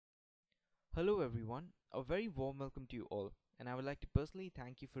Hello everyone, a very warm welcome to you all, and I would like to personally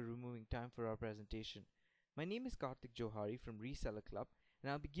thank you for removing time for our presentation. My name is Karthik Johari from Reseller Club,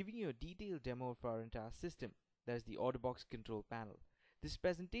 and I'll be giving you a detailed demo of our entire system, that is the OrderBox control panel. This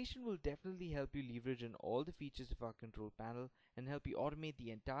presentation will definitely help you leverage on all the features of our control panel and help you automate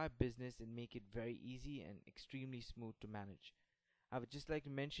the entire business and make it very easy and extremely smooth to manage. I would just like to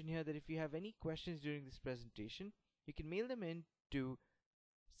mention here that if you have any questions during this presentation, you can mail them in to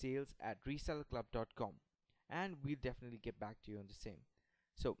sales@resellerclub.com, and we'll definitely get back to you on the same.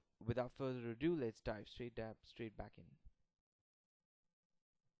 So without further ado, let's dive straight back in.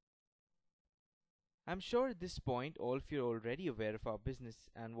 I'm sure at this point all of you are already aware of our business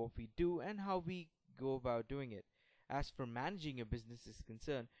and what we do and how we go about doing it. As for managing your business is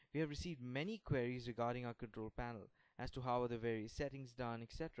concerned, we have received many queries regarding our control panel as to how are the various settings done,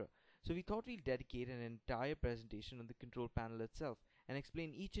 etc. So we thought we'd dedicate an entire presentation on the control panel itself and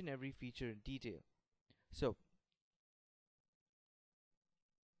explain each and every feature in detail. So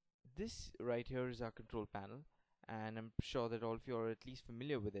this right here is our control panel, and I'm sure that all of you are at least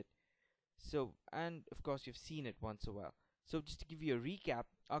familiar with it. So, and of course you've seen it once a while. So just to give you a recap,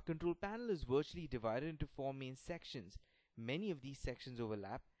 our control panel is virtually divided into four main sections. Many of these sections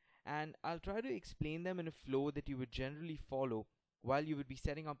overlap, and I'll try to explain them in a flow that you would generally follow while you would be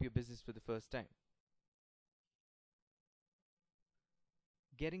setting up your business for the first time.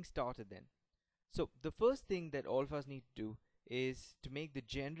 Getting started then. So the first thing that all of us need to do is to make the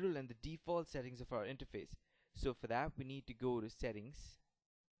general and the default settings of our interface. So for that we need to go to settings,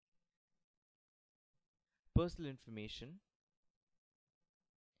 personal information,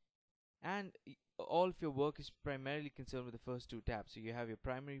 and all of your work is primarily concerned with the first two tabs. So you have your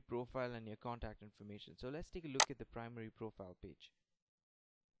primary profile and your contact information. So let's take a look at the primary profile page.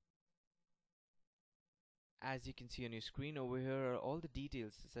 As you can see on your screen over here are all the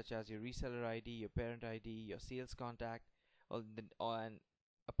details such as your reseller ID, your parent ID, your sales contact, and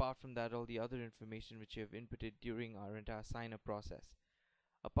apart from that all the other information which you have inputted during our entire sign up process.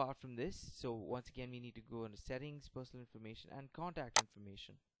 Apart from this, so once again we need to go into settings, personal information, and contact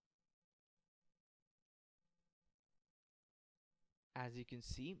information. As you can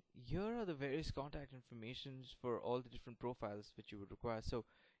see, here are the various contact informations for all the different profiles which you would require. So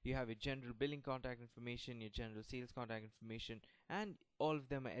you have your general billing contact information, your general sales contact information, and all of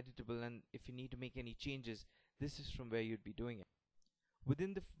them are editable, and if you need to make any changes, this is from where you'd be doing it.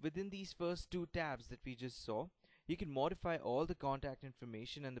 Within these first two tabs that we just saw, you can modify all the contact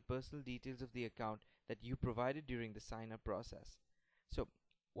information and the personal details of the account that you provided during the sign up process. So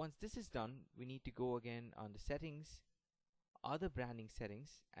once this is done, we need to go again on the settings, other branding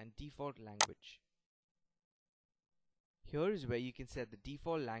settings, and default language. Here is where you can set the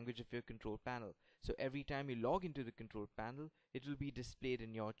default language of your control panel. So every time you log into the control panel, it will be displayed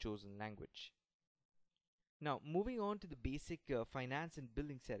in your chosen language. Now moving on to the basic finance and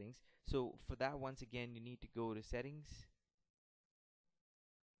billing settings. So for that, once again you need to go to settings,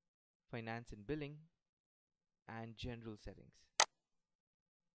 finance and billing, and general settings.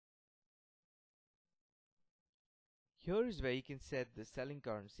 Here is where you can set the selling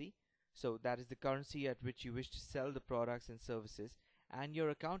currency, so that is the currency at which you wish to sell the products and services, and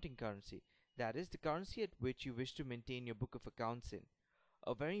your accounting currency, that is the currency at which you wish to maintain your book of accounts in.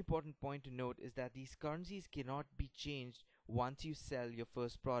 A very important point to note is that these currencies cannot be changed once you sell your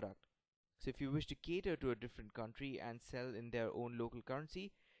first product. So if you wish to cater to a different country and sell in their own local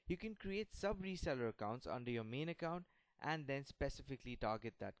currency, you can create sub-reseller accounts under your main account and then specifically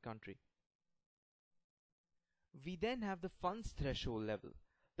target that country. We then have the funds threshold level.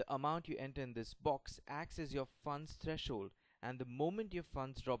 The amount you enter in this box acts as your funds threshold, and the moment your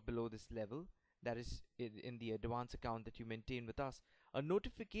funds drop below this level, that is in the advance account that you maintain with us, a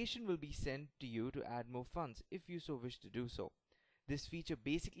notification will be sent to you to add more funds if you so wish to do so. This feature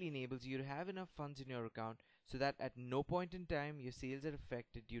basically enables you to have enough funds in your account so that at no point in time your sales are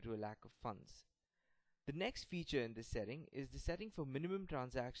affected due to a lack of funds. The next feature in this setting is the setting for minimum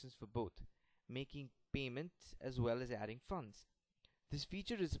transactions for both, making payments as well as adding funds. This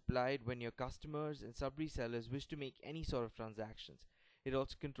feature is applied when your customers and sub-resellers wish to make any sort of transactions. It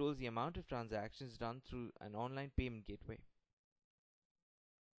also controls the amount of transactions done through an online payment gateway.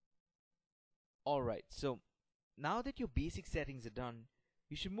 Alright, so now that your basic settings are done,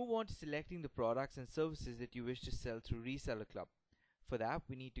 you should move on to selecting the products and services that you wish to sell through Reseller Club. For that,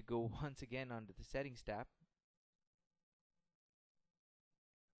 we need to go once again under the settings tab,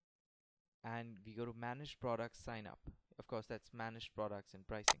 and we go to manage products sign up. Of course, that's manage products and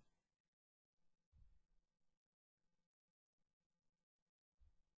pricing.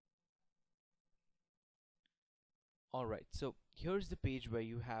 Alright, so here's the page where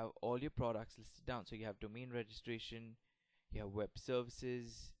you have all your products listed down. So you have domain registration, you have web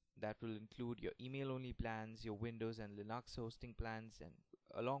services that will include your email only plans, your Windows and Linux hosting plans, and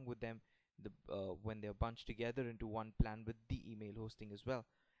along with them, when they're bunched together into one plan with the email hosting as well,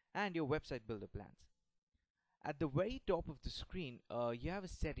 and your website builder plans. At the very top of the screen, you have a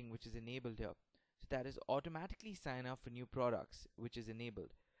setting which is enabled here. So that is automatically sign up for new products, which is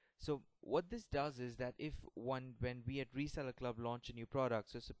enabled. So what this does is that if when we at Reseller Club launch a new product,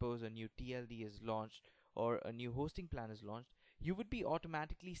 so suppose a new TLD is launched or a new hosting plan is launched, you would be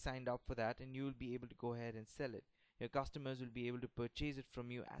automatically signed up for that and you will be able to go ahead and sell it. Your customers will be able to purchase it from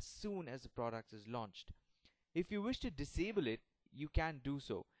you as soon as the product is launched. If you wish to disable it, you can do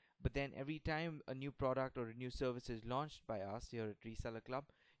so. But then every time a new product or a new service is launched by us here at Reseller Club,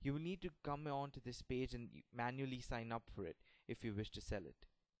 you will need to come on to this page and manually sign up for it if you wish to sell it.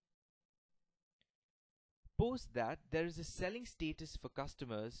 Post that, there is a selling status for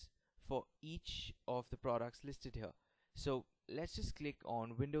customers for each of the products listed here. So let's just click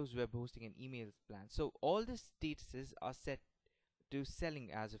on Windows web hosting and email plan. So all the statuses are set to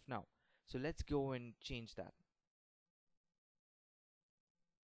selling as of now. So let's go and change that.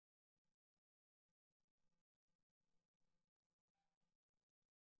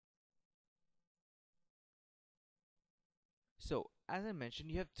 So as I mentioned,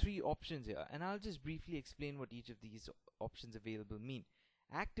 you have three options here, and I'll just briefly explain what each of these options available mean.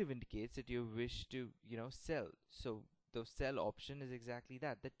 Active indicates that you wish to, sell. So the sell option is exactly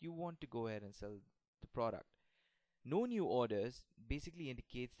that you want to go ahead and sell the product. No new orders basically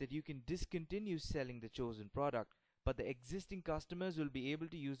indicates that you can discontinue selling the chosen product, but the existing customers will be able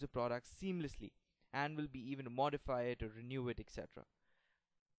to use the product seamlessly and will be even modify it or renew it, etc.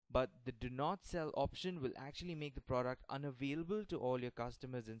 But the do not sell option will actually make the product unavailable to all your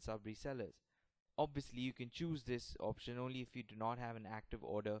customers and sub resellers. Obviously, you can choose this option only if you do not have an active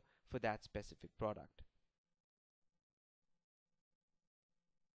order for that specific product.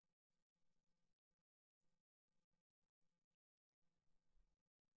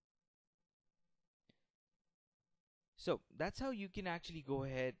 So that's how you can actually go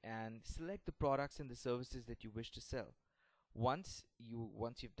ahead and select the products and the services that you wish to sell. Once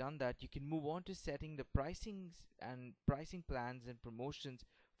you've done that, you can move on to setting the pricings and pricing plans and promotions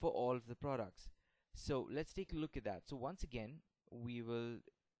for all of the products. So let's take a look at that. So once again, we will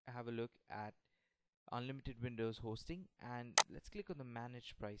have a look at unlimited Windows hosting, and let's click on the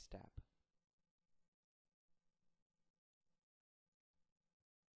manage price tab.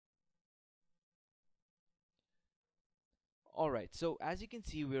 Alright, so as you can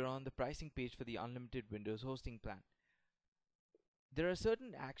see, we're on the pricing page for the unlimited Windows hosting plan. There are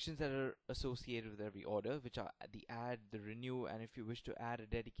certain actions that are associated with every order, which are the add, the renew, and if you wish to add a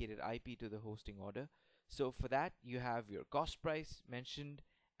dedicated IP to the hosting order. So for that, you have your cost price mentioned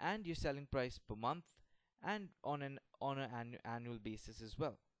and your selling price per month and on an annual basis as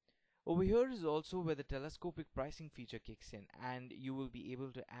well. Over here is also where the telescopic pricing feature kicks in, and you will be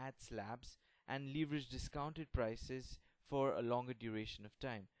able to add slabs and leverage discounted prices for a longer duration of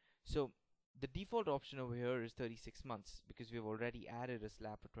time. So the default option over here is 36 months because we've already added a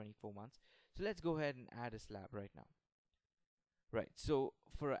slab for 24 months. So let's go ahead and add a slab right now. Right, so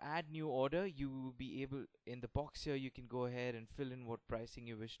for add new order, you will be able, in the box here, you can go ahead and fill in what pricing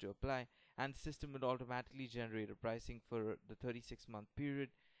you wish to apply, and the system will automatically generate a pricing for the 36-month period,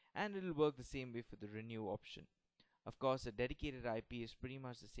 and it will work the same way for the renew option. Of course, a dedicated IP is pretty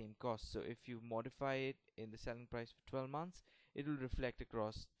much the same cost, so if you modify it in the selling price for 12 months, it will reflect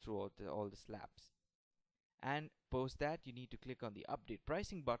across throughout all the slabs. And post that, you need to click on the update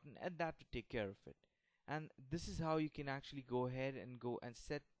pricing button, and that will take care of it. And this is how you can actually go ahead and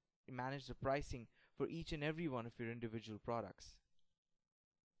manage the pricing for each and every one of your individual products.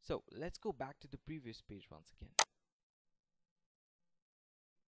 So let's go back to the previous page once again.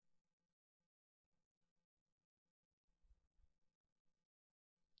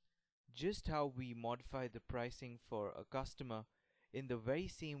 Just how we modify the pricing for a customer, in the very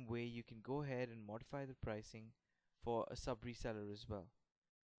same way you can go ahead and modify the pricing for a sub reseller as well.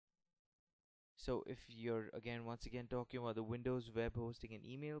 So if you're once again talking about the Windows web hosting and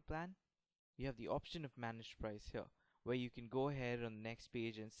email plan, you have the option of managed price here, where you can go ahead on the next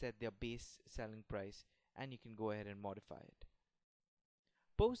page and set their base selling price, and you can go ahead and modify it.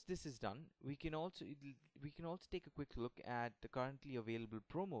 Post this is done, we can also take a quick look at the currently available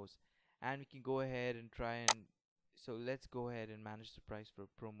promos, and we can go ahead and let's go ahead and manage the price for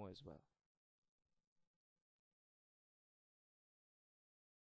a promo as well.